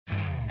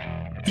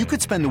You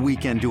could spend the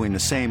weekend doing the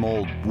same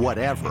old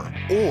whatever,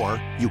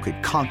 or you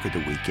could conquer the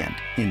weekend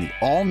in the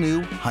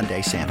all-new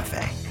Hyundai Santa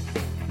Fe.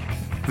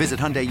 Visit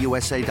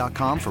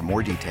HyundaiUSA.com for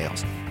more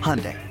details.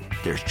 Hyundai,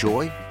 there's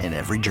joy in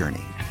every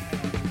journey.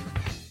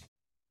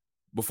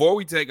 Before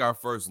we take our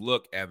first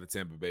look at the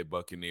Tampa Bay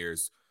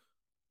Buccaneers,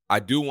 I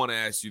do want to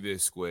ask you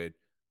this, Squid.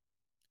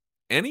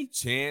 Any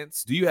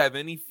chance, do you have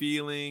any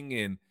feeling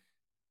and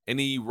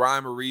any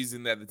rhyme or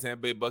reason that the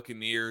Tampa Bay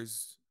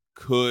Buccaneers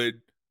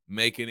could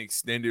make an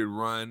extended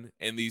run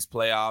in these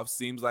playoffs?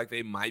 Seems like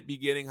they might be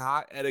getting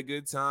hot at a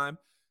good time.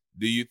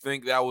 Do you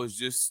think that was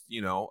just,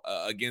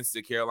 against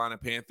the Carolina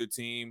Panther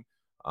team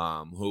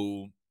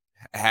who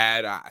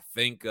had, I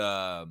think,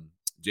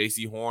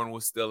 J.C. Horn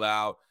was still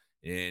out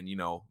and,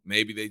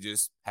 maybe they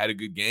just had a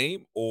good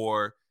game?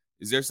 Or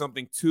is there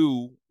something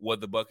to what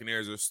the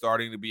Buccaneers are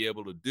starting to be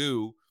able to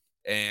do?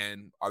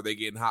 And are they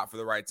getting hot for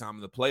the right time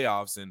in the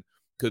playoffs? And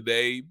could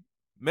they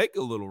make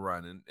a little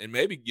run and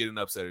maybe get an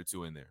upset or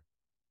two in there?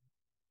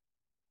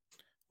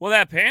 Well,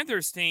 that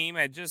Panthers team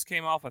had just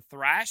came off a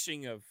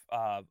thrashing of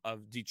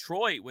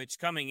Detroit, which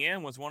coming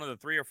in was one of the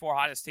 3 or 4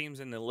 hottest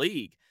teams in the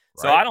league.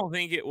 Right. So I don't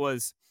think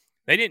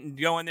they didn't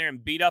go in there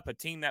and beat up a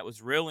team that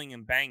was reeling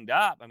and banged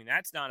up. I mean,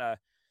 that's not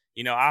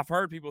I've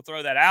heard people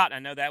throw that out. And I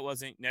know that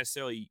wasn't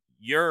necessarily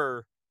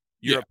your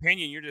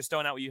opinion. You're just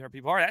throwing out what you heard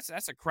people are.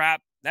 That's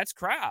crap. That's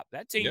crap.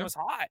 That team was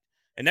hot,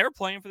 and they were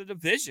playing for the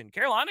division.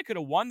 Carolina could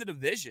have won the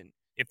division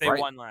if they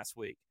won last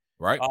week.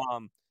 Right.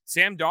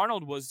 Sam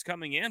Darnold was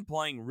coming in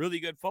playing really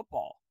good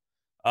football.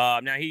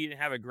 Now, he didn't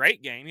have a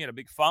great game. He had a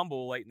big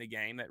fumble late in the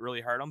game that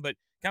really hurt him. But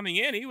coming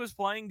in, he was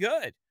playing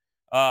good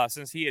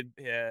since he had,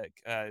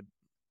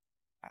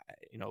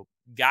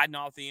 gotten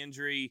off the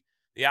injury,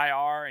 the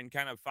IR, and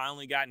kind of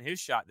finally gotten his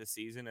shot this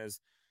season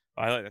as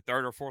the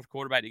 3rd or 4th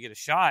quarterback to get a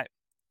shot.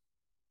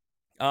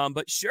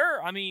 But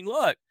sure, I mean,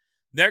 look,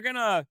 they're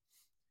gonna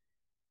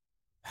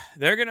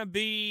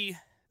be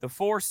the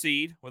 4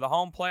 seed with a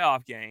home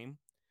playoff game.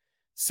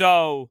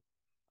 So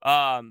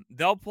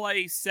they'll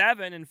play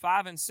 7 and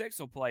 5 and 6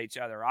 will play each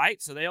other,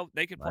 right? So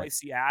they could play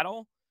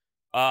Seattle.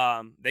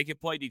 They could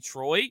play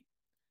Detroit.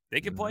 They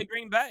could play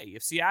Green Bay.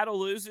 If Seattle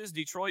loses,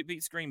 Detroit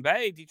beats Green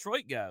Bay,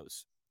 Detroit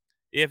goes.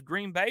 If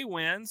Green Bay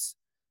wins,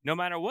 no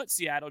matter what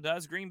Seattle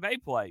does, Green Bay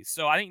plays.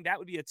 So I think that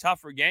would be a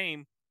tougher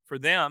game for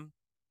them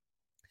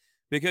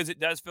because it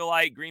does feel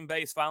like Green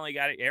Bay's finally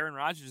got it. Aaron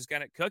Rodgers has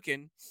got it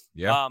cooking.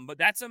 Yeah. But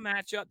that's a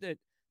matchup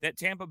that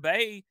Tampa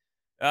Bay,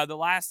 the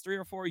last 3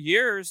 or 4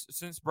 years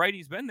since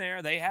Brady's been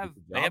there, they have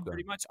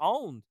pretty much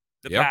owned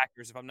the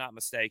Packers, if I'm not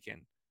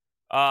mistaken.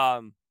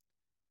 And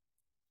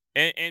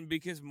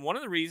because one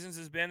of the reasons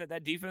has been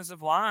that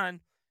defensive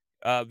line,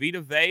 Vita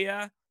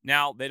Vea.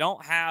 Now they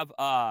don't have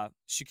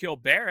Shaquille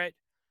Barrett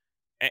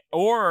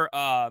or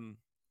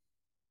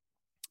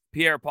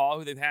Pierre Paul,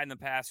 who they've had in the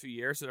past few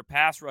years, so their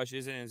pass rush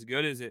isn't as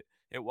good as it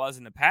was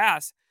in the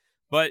past.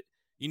 But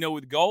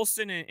with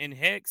Golston and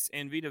Hicks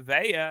and Vita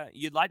Vea,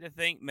 you'd like to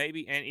think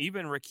maybe, and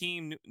even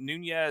Raheem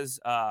Nunez,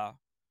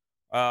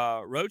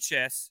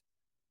 Roches,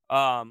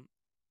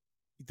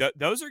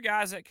 those are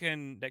guys that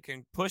can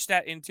push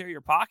that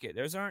interior pocket.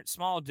 Those aren't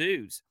small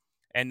dudes,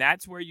 and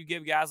that's where you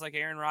give guys like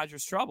Aaron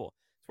Rodgers trouble.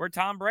 It's where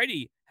Tom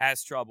Brady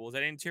has trouble, is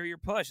that interior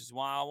push. Is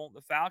why I want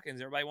the Falcons.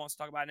 Everybody wants to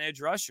talk about an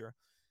edge rusher.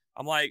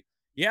 I'm like,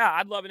 yeah,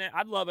 I'd love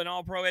an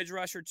all-pro edge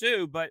rusher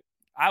too, but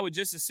I would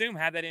just assume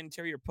have that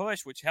interior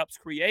push, which helps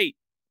create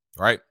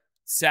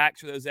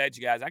sacks for those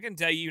edge guys. I can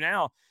tell you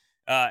now,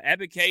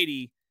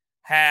 Ebiketie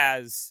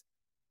has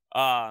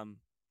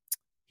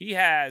he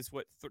has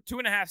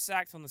 2.5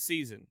 sacks on the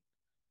season.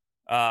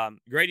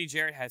 Grady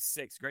Jarrett has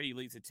 6. Grady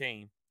leads the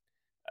team.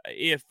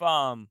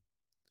 And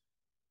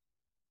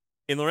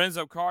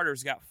Lorenzo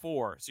Carter's got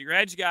 4. So your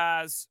edge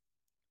guys,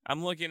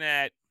 I'm looking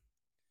at,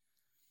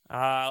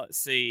 let's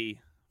see,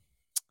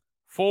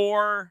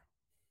 4,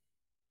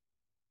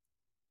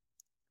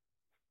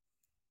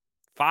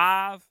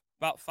 5,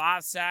 about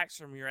 5 sacks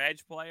from your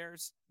edge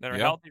players that are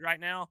healthy right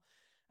now.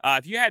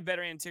 If you had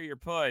better interior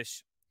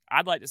push,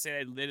 I'd like to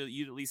say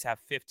you'd at least have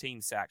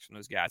 15 sacks from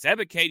those guys.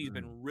 Ebiketie's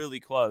been really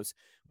close.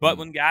 But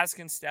when guys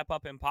can step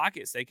up in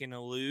pockets, they can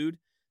elude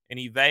and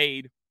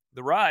evade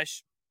the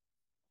rush,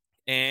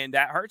 and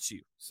that hurts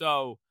you.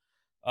 So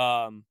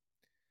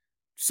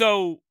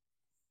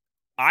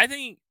I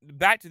think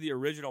back to the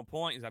original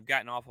point is I've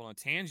gotten off on a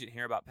tangent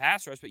here about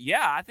pass rush, but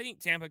yeah, I think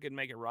Tampa could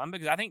make a run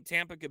because I think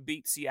Tampa could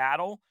beat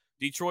Seattle,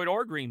 Detroit,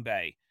 or Green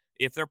Bay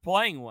if they're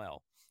playing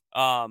well.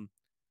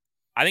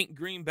 I think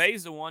Green Bay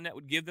is the one that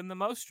would give them the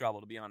most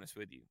trouble, to be honest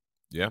with you.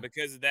 Yeah,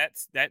 because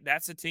that's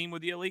a team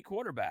with the elite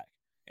quarterback,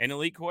 and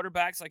elite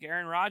quarterbacks like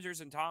Aaron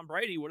Rodgers and Tom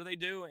Brady. What do they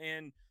do?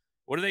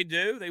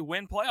 They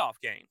win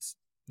playoff games.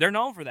 They're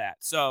known for that.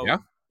 So yeah,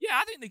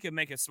 I think they could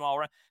make a small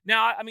run.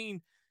 Now, I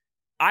mean,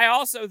 I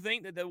also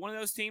think that one of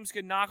those teams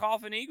could knock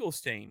off an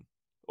Eagles team,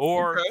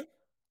 or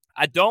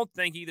I don't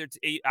think either.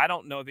 I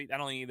don't know if I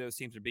don't think either of those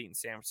teams are beating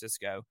San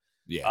Francisco.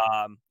 Yeah,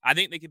 I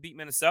think they could beat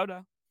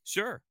Minnesota.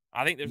 Sure,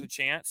 I think there's a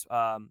chance.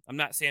 I'm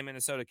not saying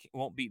Minnesota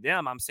won't beat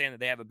them. I'm saying that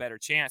they have a better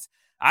chance.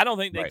 I don't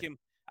think they can.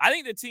 I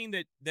think the team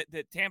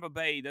that Tampa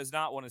Bay does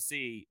not want to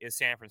see is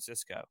San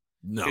Francisco.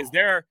 No. Because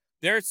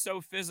they're so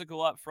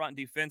physical up front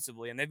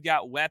defensively, and they've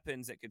got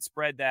weapons that could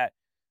spread that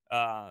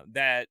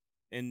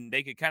and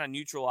they could kind of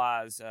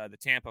neutralize the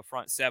Tampa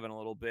front seven a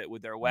little bit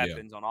with their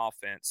weapons on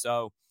offense.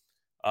 So,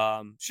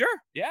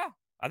 sure, yeah.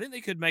 I think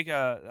they could make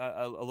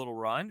a little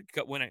run,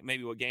 win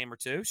maybe a game or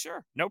two.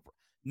 Sure.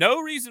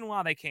 No reason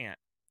why they can't.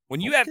 When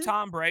you have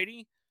Tom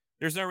Brady,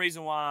 there's no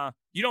reason why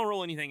you don't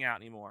rule anything out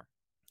anymore.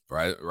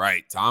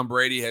 Right. Tom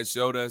Brady has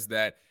showed us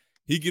that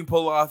he can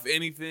pull off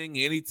anything,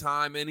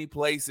 anytime, any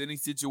place, any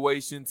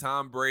situation.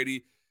 Tom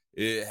Brady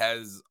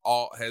has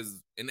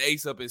an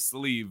ace up his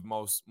sleeve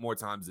more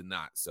times than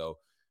not. So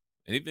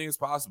anything is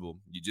possible.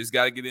 You just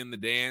got to get in the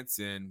dance,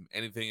 and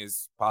anything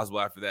is possible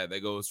after that.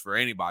 That goes for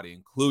anybody,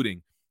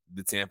 including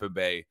the Tampa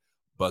Bay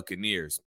Buccaneers.